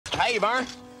Hey, Vern.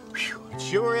 Whew, it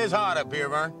sure is hot up here,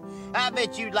 Vern. I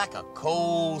bet you'd like a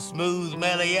cold, smooth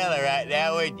mellow yellow right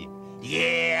now, wouldn't you?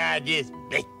 Yeah, I just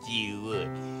bet you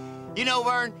would. You know,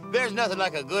 Vern, there's nothing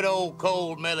like a good old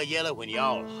cold mellow yellow when you're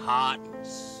all hot and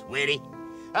sweaty.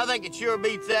 I think it sure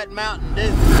beats that Mountain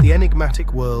Dew. The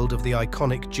enigmatic world of the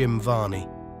iconic Jim Varney,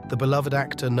 the beloved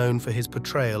actor known for his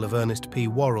portrayal of Ernest P.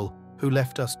 Worrell, who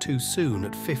left us too soon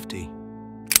at 50.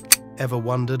 Ever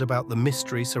wondered about the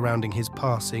mystery surrounding his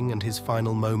passing and his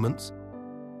final moments?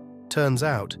 Turns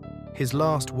out, his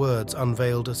last words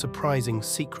unveiled a surprising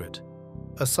secret,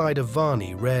 a side of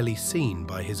Varney rarely seen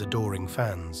by his adoring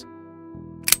fans.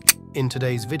 In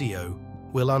today's video,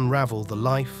 we'll unravel the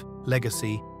life,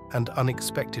 legacy, and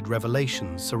unexpected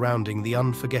revelations surrounding the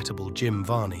unforgettable Jim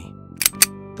Varney.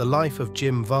 The life of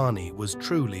Jim Varney was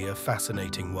truly a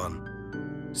fascinating one.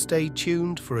 Stay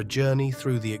tuned for a journey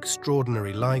through the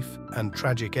extraordinary life and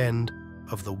tragic end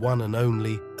of the one and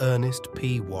only Ernest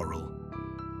P. Worrell.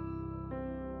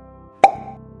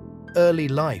 Early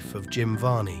life of Jim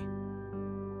Varney.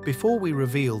 Before we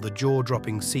reveal the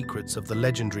jaw-dropping secrets of the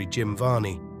legendary Jim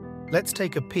Varney, let's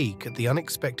take a peek at the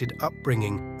unexpected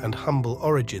upbringing and humble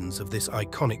origins of this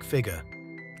iconic figure.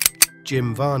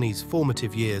 Jim Varney's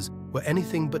formative years were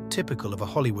anything but typical of a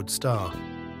Hollywood star.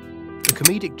 The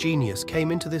comedic genius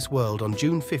came into this world on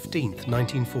June 15,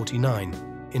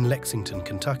 1949, in Lexington,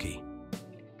 Kentucky.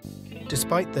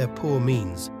 Despite their poor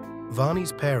means,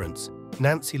 Varney's parents,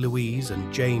 Nancy Louise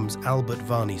and James Albert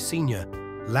Varney Sr.,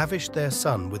 lavished their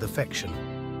son with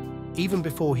affection. Even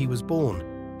before he was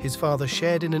born, his father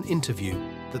shared in an interview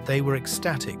that they were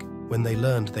ecstatic when they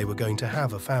learned they were going to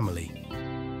have a family.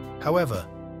 However,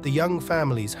 the young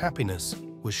family's happiness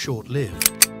was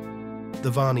short-lived. The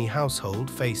Varney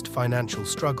household faced financial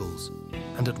struggles,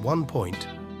 and at one point,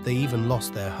 they even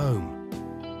lost their home.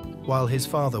 While his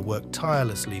father worked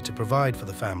tirelessly to provide for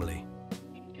the family,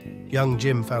 young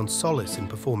Jim found solace in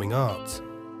performing arts,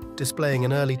 displaying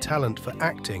an early talent for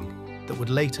acting that would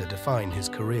later define his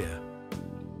career.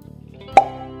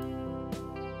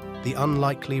 The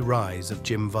unlikely rise of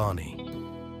Jim Varney.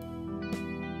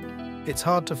 It's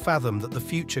hard to fathom that the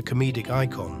future comedic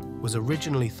icon was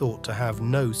originally thought to have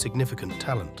no significant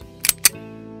talent.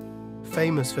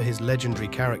 Famous for his legendary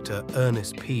character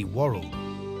Ernest P. Worrell,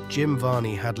 Jim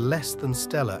Varney had less than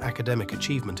stellar academic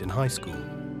achievement in high school.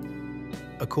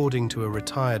 According to a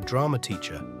retired drama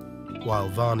teacher, while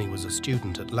Varney was a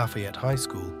student at Lafayette High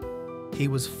School, he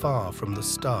was far from the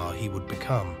star he would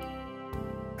become.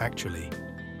 Actually,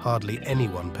 hardly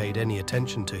anyone paid any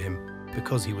attention to him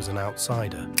because he was an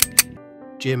outsider.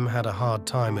 Jim had a hard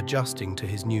time adjusting to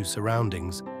his new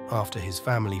surroundings after his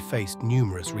family faced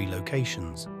numerous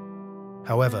relocations.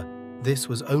 However, this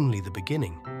was only the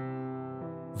beginning.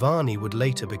 Varney would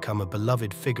later become a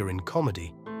beloved figure in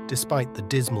comedy, despite the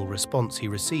dismal response he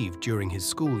received during his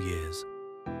school years.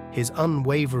 His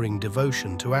unwavering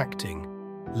devotion to acting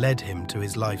led him to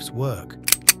his life's work.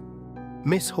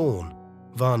 Miss Horn,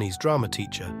 Varney's drama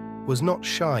teacher, was not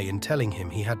shy in telling him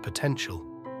he had potential.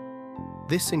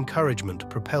 This encouragement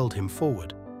propelled him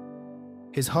forward.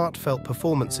 His heartfelt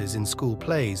performances in school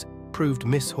plays proved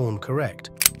Miss Horn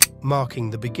correct, marking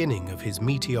the beginning of his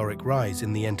meteoric rise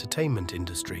in the entertainment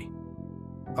industry.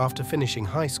 After finishing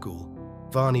high school,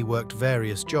 Varney worked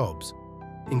various jobs,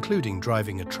 including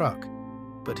driving a truck,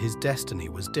 but his destiny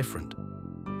was different.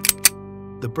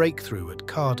 The breakthrough at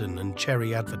Carden and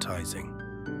Cherry Advertising.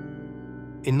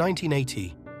 In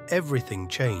 1980, everything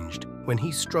changed when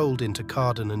he strolled into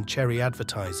Carden and Cherry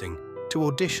Advertising to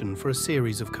audition for a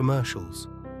series of commercials.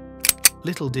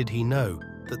 Little did he know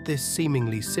that this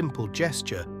seemingly simple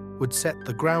gesture would set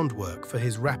the groundwork for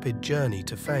his rapid journey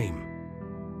to fame.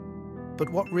 But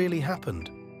what really happened?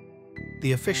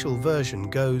 The official version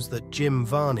goes that Jim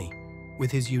Varney,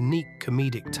 with his unique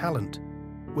comedic talent,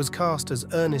 was cast as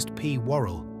Ernest P.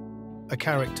 Worrell, a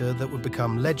character that would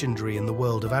become legendary in the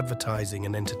world of advertising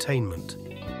and entertainment.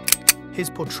 His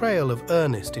portrayal of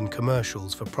Ernest in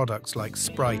commercials for products like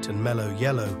Sprite and Mellow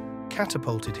Yellow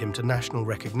catapulted him to national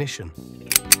recognition.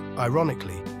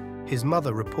 Ironically, his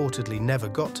mother reportedly never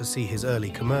got to see his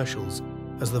early commercials,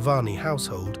 as the Varney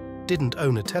household didn't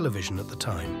own a television at the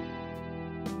time.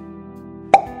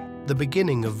 The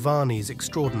beginning of Varney's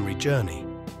extraordinary journey.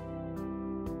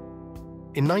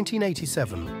 In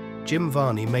 1987, Jim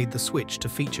Varney made the switch to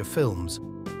feature films,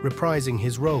 reprising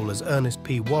his role as Ernest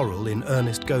P. Worrell in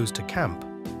Ernest Goes to Camp,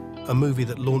 a movie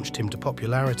that launched him to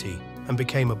popularity and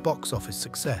became a box office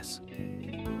success.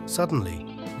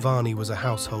 Suddenly, Varney was a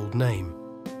household name,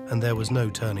 and there was no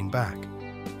turning back.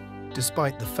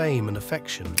 Despite the fame and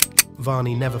affection,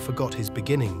 Varney never forgot his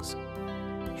beginnings.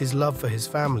 His love for his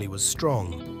family was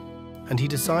strong, and he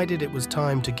decided it was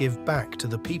time to give back to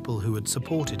the people who had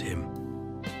supported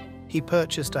him. He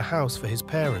purchased a house for his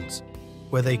parents,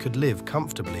 where they could live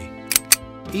comfortably.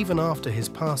 Even after his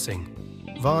passing,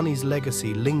 Varney's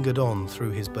legacy lingered on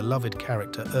through his beloved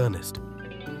character Ernest,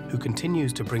 who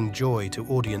continues to bring joy to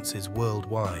audiences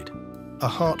worldwide, a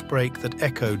heartbreak that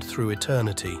echoed through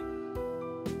eternity.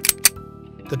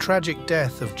 The tragic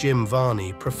death of Jim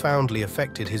Varney profoundly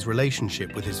affected his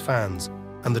relationship with his fans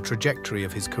and the trajectory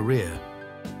of his career.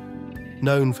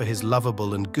 Known for his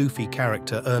lovable and goofy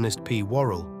character Ernest P.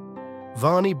 Worrell,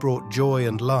 Varney brought joy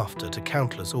and laughter to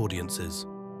countless audiences.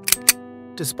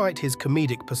 Despite his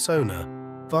comedic persona,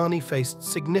 Varney faced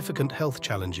significant health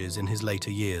challenges in his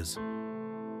later years.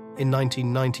 In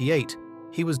 1998,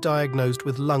 he was diagnosed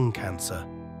with lung cancer,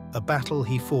 a battle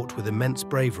he fought with immense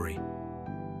bravery.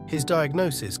 His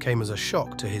diagnosis came as a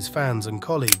shock to his fans and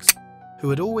colleagues, who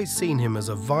had always seen him as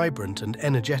a vibrant and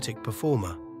energetic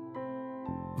performer.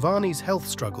 Varney's health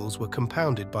struggles were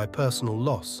compounded by personal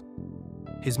loss.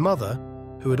 His mother,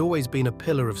 who had always been a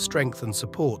pillar of strength and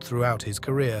support throughout his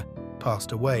career,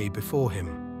 passed away before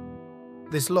him.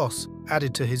 This loss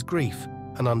added to his grief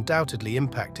and undoubtedly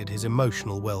impacted his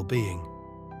emotional well-being.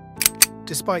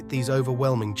 Despite these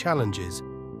overwhelming challenges,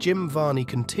 Jim Varney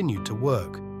continued to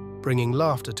work, bringing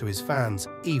laughter to his fans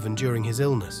even during his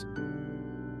illness.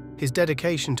 His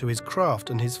dedication to his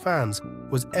craft and his fans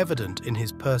was evident in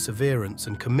his perseverance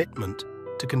and commitment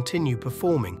to continue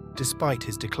performing despite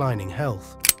his declining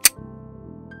health.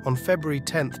 On February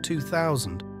 10,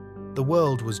 2000, the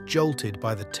world was jolted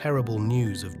by the terrible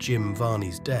news of Jim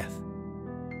Varney's death.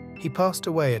 He passed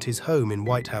away at his home in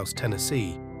White House,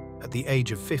 Tennessee, at the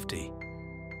age of 50.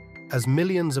 As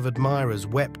millions of admirers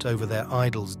wept over their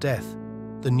idol's death,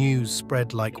 the news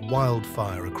spread like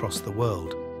wildfire across the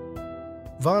world.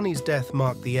 Varney's death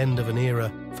marked the end of an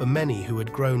era for many who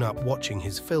had grown up watching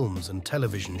his films and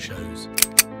television shows.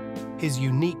 His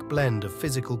unique blend of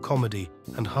physical comedy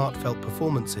and heartfelt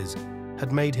performances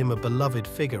had made him a beloved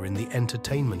figure in the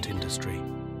entertainment industry.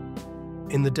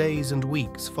 In the days and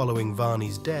weeks following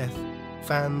Varney's death,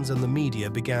 fans and the media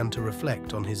began to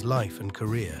reflect on his life and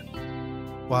career.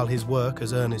 While his work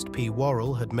as Ernest P.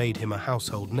 Worrell had made him a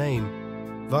household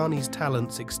name, Varney's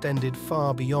talents extended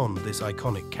far beyond this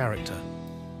iconic character.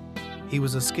 He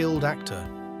was a skilled actor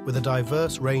with a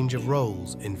diverse range of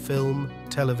roles in film,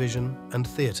 television, and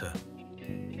theatre.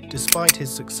 Despite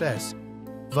his success,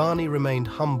 Varney remained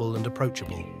humble and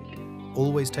approachable,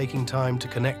 always taking time to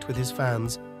connect with his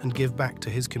fans and give back to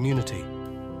his community.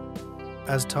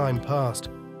 As time passed,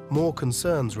 more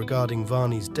concerns regarding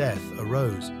Varney's death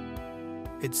arose.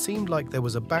 It seemed like there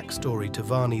was a backstory to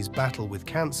Varney's battle with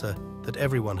cancer that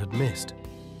everyone had missed.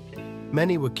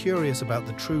 Many were curious about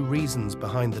the true reasons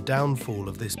behind the downfall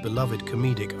of this beloved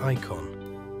comedic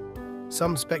icon.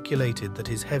 Some speculated that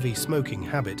his heavy smoking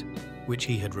habit, which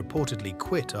he had reportedly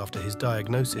quit after his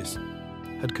diagnosis,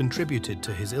 had contributed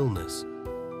to his illness.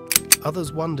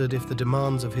 Others wondered if the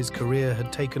demands of his career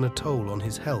had taken a toll on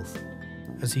his health,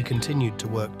 as he continued to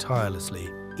work tirelessly,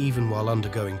 even while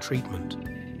undergoing treatment.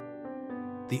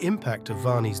 The impact of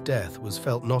Varney's death was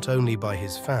felt not only by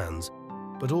his fans,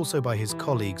 but also by his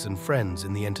colleagues and friends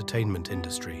in the entertainment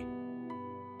industry.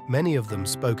 Many of them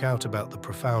spoke out about the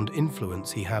profound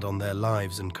influence he had on their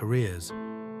lives and careers.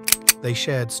 They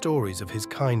shared stories of his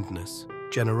kindness,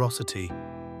 generosity,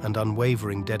 and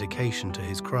unwavering dedication to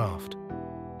his craft.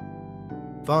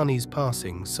 Varney's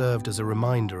passing served as a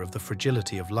reminder of the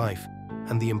fragility of life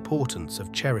and the importance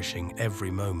of cherishing every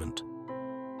moment.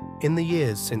 In the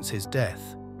years since his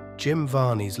death, Jim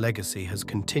Varney's legacy has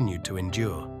continued to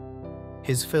endure.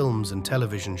 His films and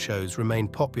television shows remain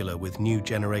popular with new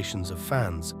generations of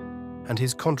fans, and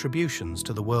his contributions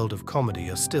to the world of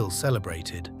comedy are still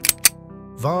celebrated.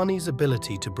 Varney's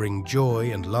ability to bring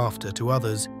joy and laughter to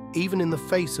others, even in the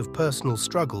face of personal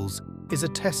struggles, is a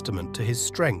testament to his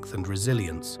strength and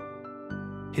resilience.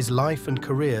 His life and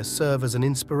career serve as an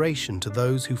inspiration to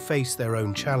those who face their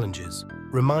own challenges,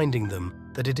 reminding them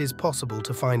that it is possible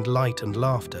to find light and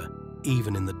laughter,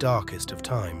 even in the darkest of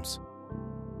times.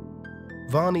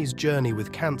 Varney's journey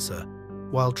with cancer,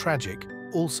 while tragic,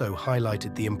 also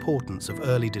highlighted the importance of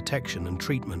early detection and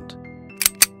treatment.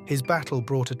 His battle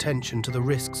brought attention to the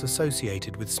risks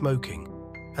associated with smoking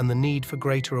and the need for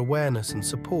greater awareness and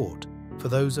support for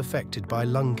those affected by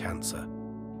lung cancer.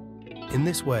 In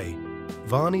this way,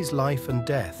 Varney's life and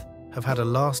death have had a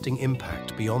lasting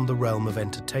impact beyond the realm of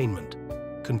entertainment,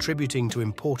 contributing to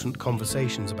important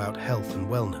conversations about health and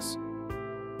wellness.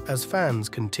 As fans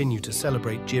continue to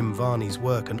celebrate Jim Varney's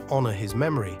work and honor his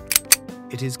memory,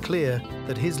 it is clear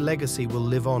that his legacy will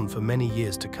live on for many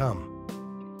years to come.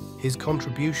 His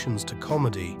contributions to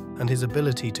comedy and his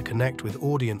ability to connect with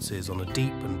audiences on a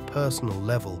deep and personal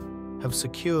level have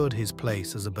secured his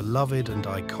place as a beloved and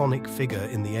iconic figure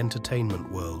in the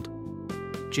entertainment world.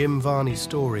 Jim Varney's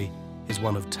story is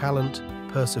one of talent,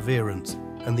 perseverance,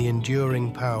 and the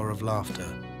enduring power of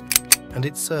laughter. And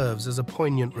it serves as a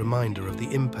poignant reminder of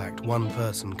the impact one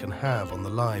person can have on the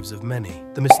lives of many.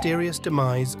 The mysterious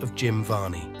demise of Jim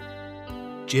Varney.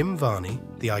 Jim Varney,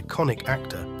 the iconic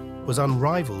actor, was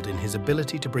unrivaled in his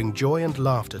ability to bring joy and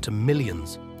laughter to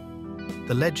millions.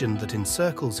 The legend that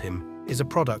encircles him is a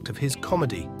product of his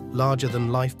comedy,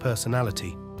 larger-than-life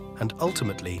personality, and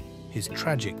ultimately, his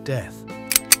tragic death.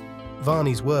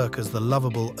 Varney's work as the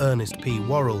lovable Ernest P.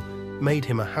 Worrell made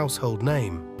him a household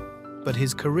name, but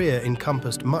his career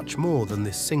encompassed much more than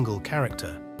this single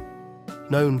character.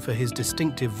 Known for his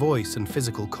distinctive voice and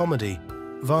physical comedy,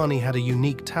 Varney had a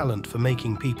unique talent for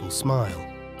making people smile.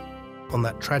 On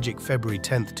that tragic February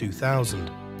 10, 2000,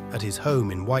 at his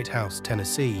home in White House,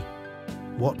 Tennessee,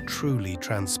 what truly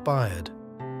transpired?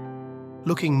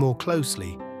 Looking more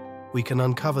closely, we can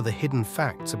uncover the hidden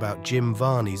facts about Jim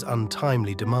Varney's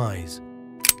untimely demise.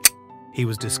 He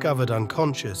was discovered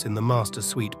unconscious in the master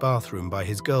suite bathroom by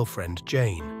his girlfriend,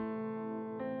 Jane.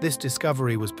 This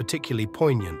discovery was particularly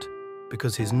poignant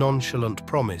because his nonchalant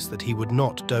promise that he would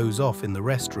not doze off in the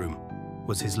restroom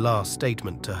was his last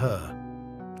statement to her.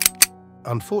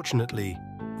 Unfortunately,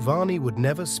 Varney would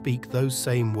never speak those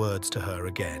same words to her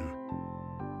again.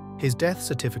 His death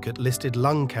certificate listed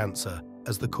lung cancer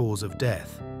as the cause of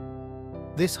death.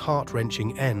 This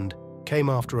heart-wrenching end came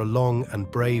after a long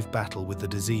and brave battle with the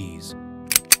disease.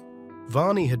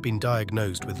 Varney had been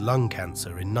diagnosed with lung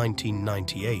cancer in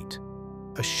 1998,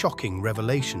 a shocking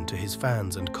revelation to his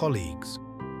fans and colleagues.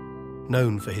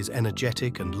 Known for his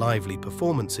energetic and lively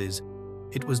performances,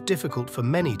 it was difficult for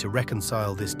many to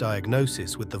reconcile this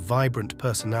diagnosis with the vibrant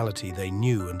personality they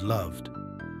knew and loved.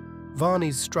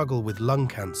 Varney's struggle with lung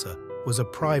cancer was a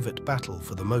private battle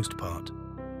for the most part.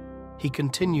 He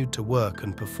continued to work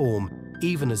and perform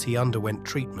even as he underwent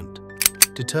treatment,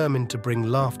 determined to bring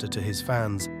laughter to his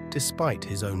fans despite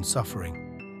his own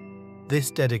suffering. This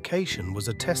dedication was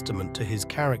a testament to his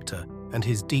character and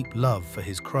his deep love for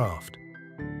his craft.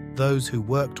 Those who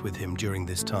worked with him during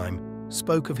this time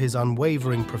spoke of his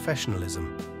unwavering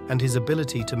professionalism and his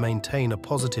ability to maintain a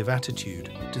positive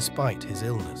attitude despite his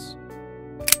illness.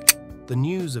 The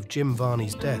news of Jim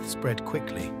Varney's death spread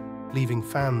quickly, leaving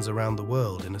fans around the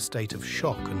world in a state of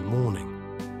shock and mourning.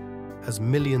 As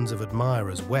millions of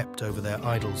admirers wept over their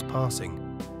idol's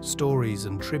passing, stories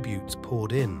and tributes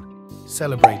poured in,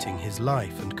 celebrating his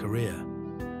life and career.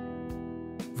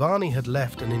 Varney had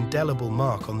left an indelible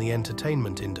mark on the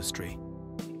entertainment industry,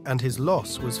 and his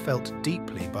loss was felt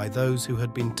deeply by those who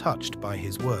had been touched by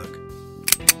his work.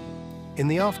 In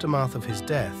the aftermath of his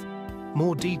death,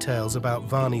 more details about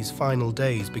Varney's final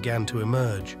days began to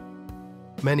emerge.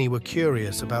 Many were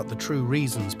curious about the true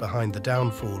reasons behind the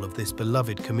downfall of this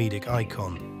beloved comedic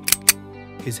icon.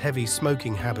 His heavy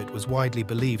smoking habit was widely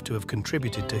believed to have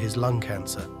contributed to his lung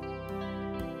cancer.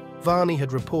 Varney had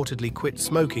reportedly quit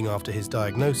smoking after his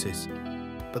diagnosis,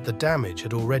 but the damage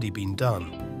had already been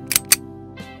done.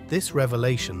 This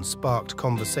revelation sparked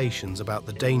conversations about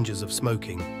the dangers of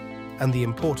smoking and the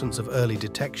importance of early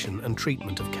detection and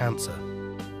treatment of cancer.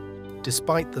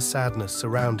 Despite the sadness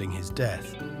surrounding his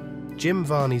death, Jim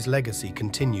Varney's legacy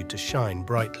continued to shine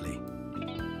brightly.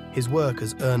 His work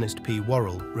as Ernest P.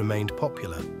 Worrell remained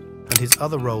popular, and his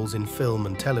other roles in film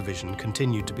and television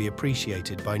continued to be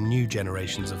appreciated by new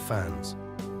generations of fans.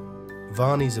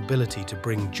 Varney's ability to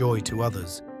bring joy to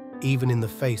others, even in the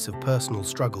face of personal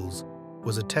struggles,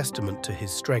 was a testament to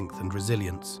his strength and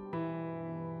resilience.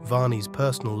 Varney's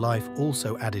personal life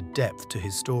also added depth to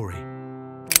his story.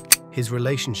 His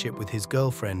relationship with his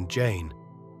girlfriend, Jane,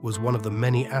 was one of the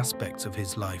many aspects of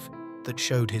his life that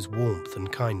showed his warmth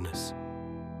and kindness.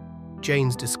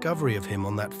 Jane's discovery of him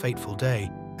on that fateful day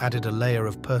added a layer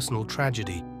of personal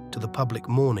tragedy to the public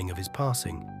mourning of his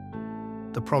passing.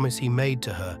 The promise he made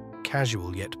to her,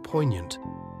 casual yet poignant,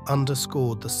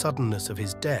 underscored the suddenness of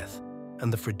his death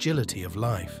and the fragility of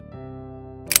life.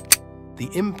 The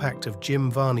impact of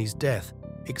Jim Varney's death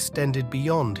extended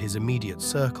beyond his immediate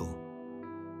circle.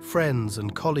 Friends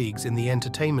and colleagues in the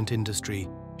entertainment industry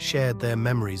shared their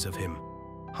memories of him,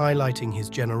 highlighting his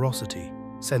generosity,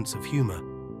 sense of humor,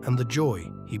 and the joy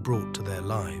he brought to their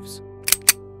lives.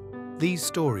 These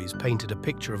stories painted a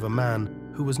picture of a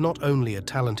man who was not only a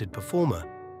talented performer,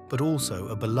 but also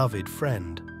a beloved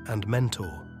friend and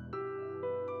mentor.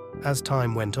 As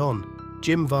time went on,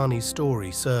 Jim Varney's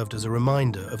story served as a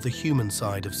reminder of the human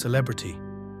side of celebrity.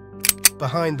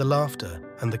 Behind the laughter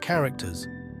and the characters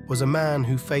was a man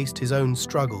who faced his own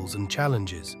struggles and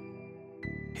challenges.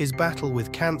 His battle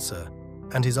with cancer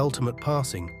and his ultimate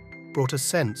passing brought a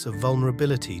sense of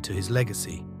vulnerability to his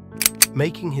legacy,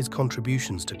 making his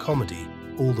contributions to comedy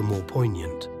all the more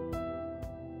poignant.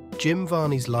 Jim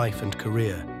Varney's life and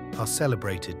career are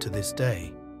celebrated to this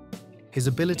day. His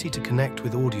ability to connect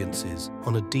with audiences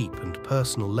on a deep and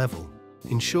personal level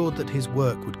ensured that his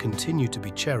work would continue to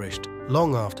be cherished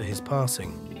long after his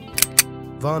passing.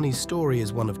 Varney's story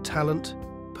is one of talent,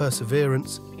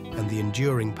 perseverance, and the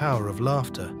enduring power of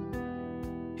laughter.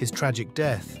 His tragic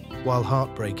death, while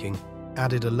heartbreaking,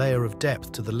 added a layer of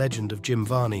depth to the legend of Jim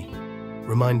Varney,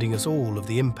 reminding us all of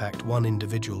the impact one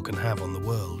individual can have on the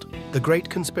world. The Great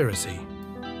Conspiracy.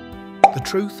 The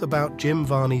truth about Jim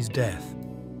Varney's death.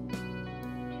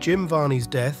 Jim Varney's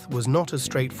death was not as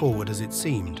straightforward as it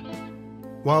seemed.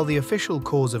 While the official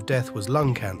cause of death was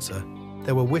lung cancer,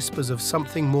 there were whispers of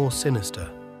something more sinister.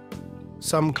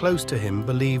 Some close to him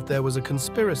believed there was a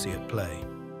conspiracy at play,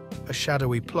 a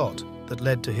shadowy plot that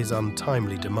led to his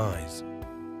untimely demise.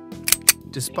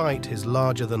 Despite his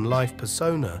larger-than-life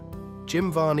persona,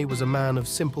 Jim Varney was a man of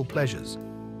simple pleasures.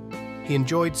 He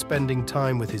enjoyed spending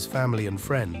time with his family and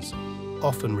friends,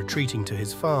 often retreating to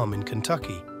his farm in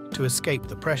Kentucky to escape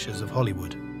the pressures of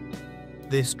Hollywood.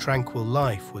 This tranquil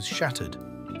life was shattered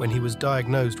when he was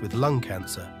diagnosed with lung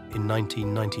cancer in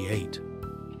 1998.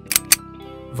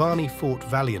 Varney fought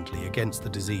valiantly against the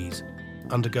disease,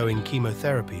 undergoing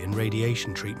chemotherapy and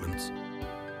radiation treatments.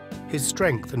 His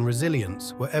strength and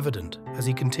resilience were evident as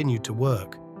he continued to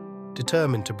work,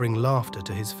 determined to bring laughter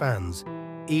to his fans,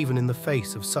 even in the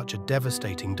face of such a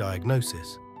devastating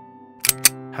diagnosis.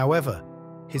 However,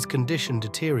 his condition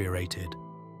deteriorated,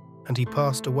 and he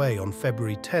passed away on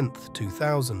February 10,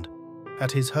 2000,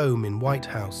 at his home in White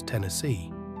House,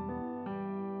 Tennessee.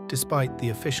 Despite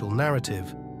the official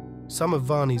narrative, some of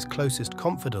Varney's closest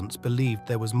confidants believed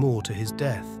there was more to his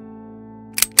death.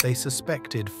 They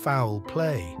suspected foul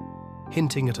play,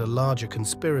 hinting at a larger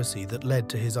conspiracy that led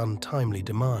to his untimely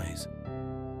demise.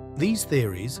 These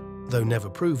theories, though never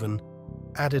proven,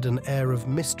 added an air of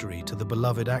mystery to the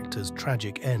beloved actor's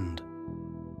tragic end.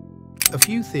 A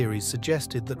few theories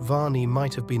suggested that Varney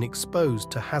might have been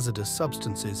exposed to hazardous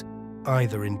substances,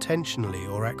 either intentionally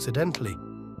or accidentally,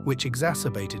 which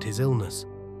exacerbated his illness.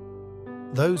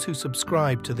 Those who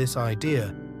subscribed to this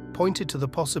idea pointed to the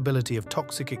possibility of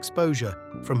toxic exposure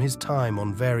from his time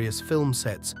on various film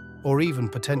sets or even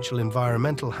potential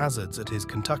environmental hazards at his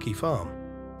Kentucky farm.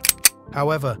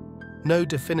 However, no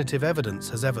definitive evidence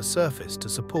has ever surfaced to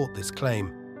support this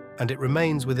claim, and it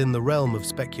remains within the realm of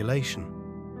speculation.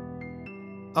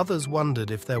 Others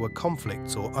wondered if there were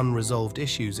conflicts or unresolved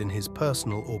issues in his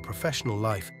personal or professional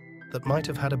life that might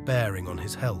have had a bearing on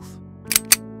his health.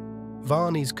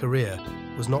 Varney's career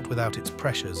was not without its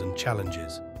pressures and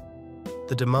challenges.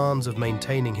 The demands of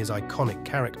maintaining his iconic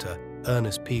character,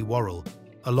 Ernest P. Worrell,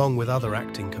 along with other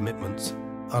acting commitments,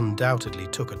 undoubtedly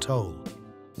took a toll.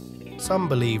 Some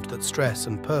believed that stress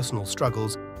and personal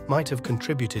struggles might have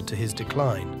contributed to his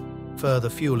decline, further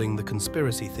fueling the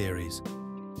conspiracy theories.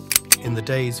 In the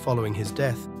days following his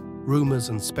death, rumors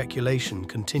and speculation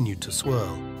continued to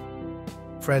swirl.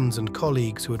 Friends and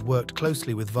colleagues who had worked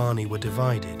closely with Varney were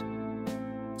divided.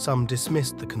 Some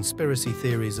dismissed the conspiracy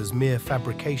theories as mere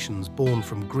fabrications born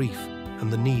from grief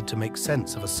and the need to make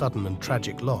sense of a sudden and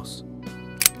tragic loss.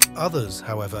 Others,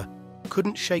 however,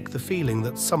 couldn't shake the feeling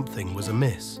that something was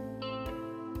amiss.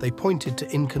 They pointed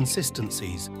to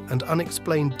inconsistencies and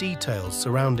unexplained details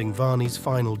surrounding Varney's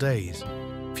final days,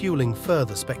 fueling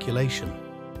further speculation.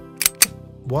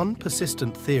 One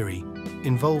persistent theory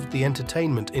involved the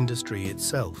entertainment industry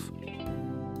itself.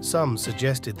 Some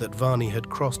suggested that Varney had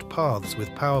crossed paths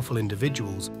with powerful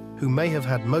individuals who may have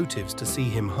had motives to see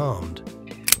him harmed.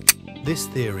 This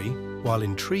theory, while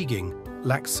intriguing,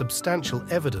 lacks substantial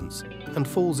evidence and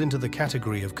falls into the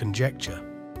category of conjecture.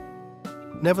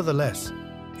 Nevertheless,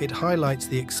 it highlights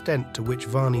the extent to which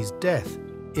Varney's death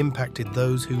impacted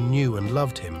those who knew and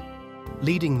loved him,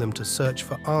 leading them to search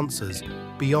for answers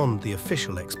beyond the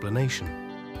official explanation.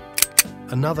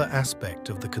 Another aspect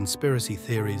of the conspiracy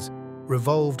theories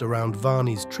revolved around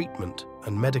Varney's treatment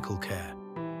and medical care.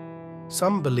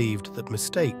 Some believed that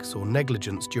mistakes or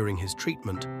negligence during his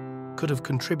treatment could have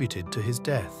contributed to his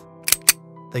death.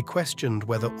 They questioned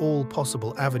whether all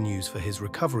possible avenues for his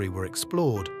recovery were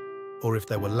explored, or if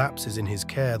there were lapses in his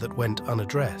care that went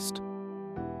unaddressed.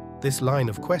 This line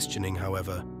of questioning,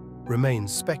 however,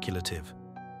 remains speculative,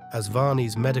 as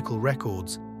Varney's medical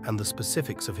records and the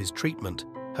specifics of his treatment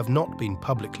have not been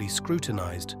publicly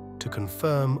scrutinized to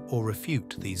confirm or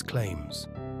refute these claims.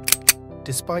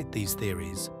 Despite these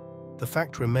theories, the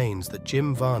fact remains that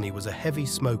Jim Varney was a heavy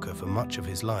smoker for much of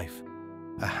his life,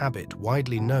 a habit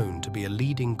widely known to be a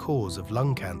leading cause of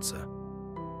lung cancer.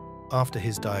 After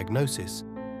his diagnosis,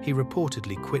 he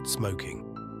reportedly quit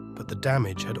smoking, but the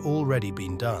damage had already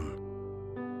been done.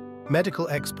 Medical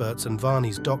experts and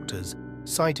Varney's doctors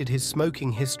cited his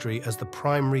smoking history as the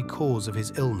primary cause of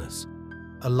his illness,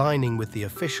 aligning with the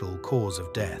official cause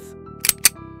of death.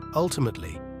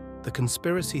 Ultimately, the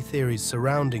conspiracy theories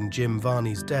surrounding Jim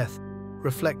Varney's death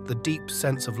reflect the deep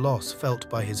sense of loss felt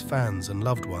by his fans and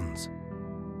loved ones.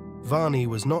 Varney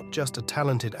was not just a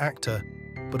talented actor,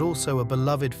 but also a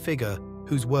beloved figure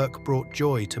whose work brought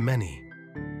joy to many.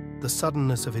 The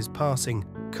suddenness of his passing,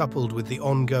 coupled with the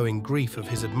ongoing grief of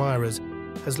his admirers,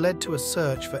 has led to a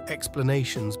search for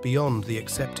explanations beyond the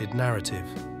accepted narrative.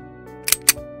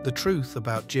 The truth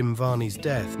about Jim Varney's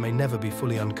death may never be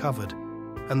fully uncovered,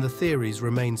 and the theories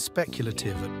remain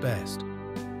speculative at best.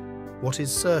 What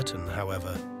is certain,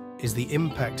 however, is the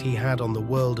impact he had on the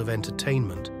world of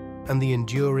entertainment and the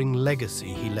enduring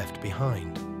legacy he left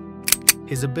behind.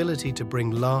 His ability to bring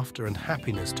laughter and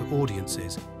happiness to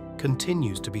audiences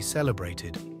continues to be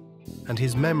celebrated, and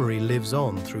his memory lives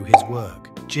on through his work.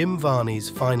 Jim Varney's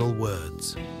final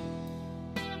words.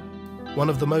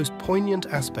 One of the most poignant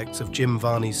aspects of Jim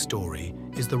Varney's story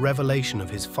is the revelation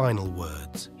of his final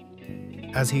words.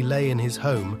 As he lay in his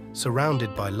home,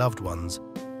 surrounded by loved ones,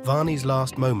 Varney's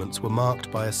last moments were marked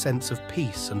by a sense of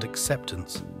peace and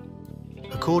acceptance.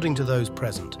 According to those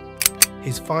present,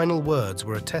 his final words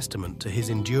were a testament to his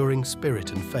enduring spirit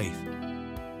and faith.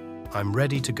 "I'm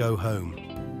ready to go home."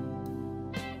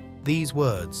 These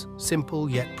words, simple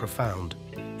yet profound,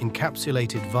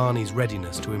 encapsulated Varney's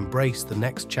readiness to embrace the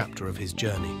next chapter of his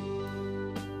journey.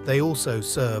 They also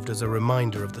served as a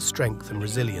reminder of the strength and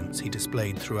resilience he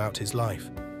displayed throughout his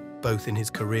life, both in his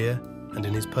career and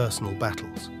in his personal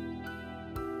battles.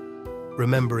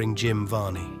 Remembering Jim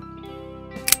Varney.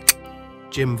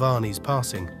 Jim Varney's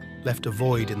passing left a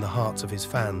void in the hearts of his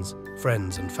fans,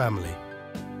 friends and family.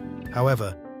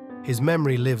 However, his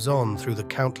memory lives on through the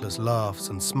countless laughs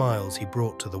and smiles he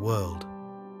brought to the world.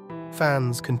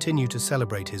 Fans continue to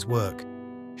celebrate his work,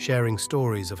 sharing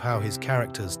stories of how his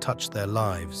characters touched their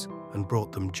lives and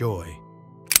brought them joy.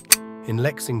 In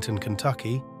Lexington,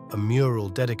 Kentucky, a mural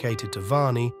dedicated to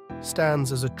Varney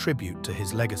stands as a tribute to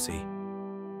his legacy.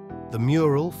 The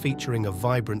mural, featuring a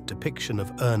vibrant depiction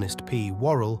of Ernest P.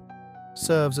 Worrell,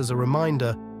 serves as a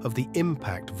reminder of the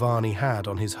impact Varney had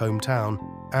on his hometown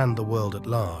and the world at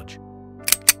large.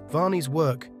 Varney's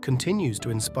work continues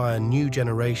to inspire new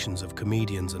generations of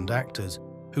comedians and actors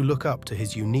who look up to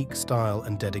his unique style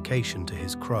and dedication to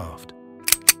his craft.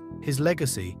 His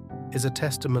legacy is a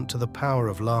testament to the power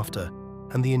of laughter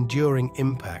and the enduring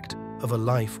impact of a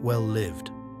life well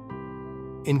lived.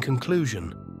 In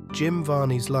conclusion, Jim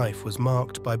Varney's life was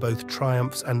marked by both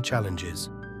triumphs and challenges.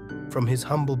 From his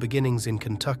humble beginnings in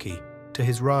Kentucky to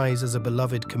his rise as a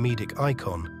beloved comedic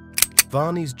icon,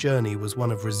 Varney's journey was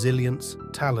one of resilience,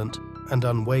 talent, and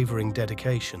unwavering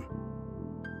dedication.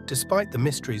 Despite the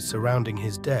mysteries surrounding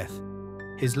his death,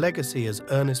 his legacy as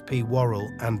Ernest P. Worrell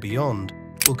and beyond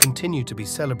will continue to be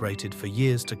celebrated for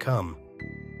years to come.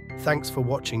 Thanks for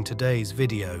watching today's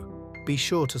video. Be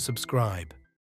sure to subscribe.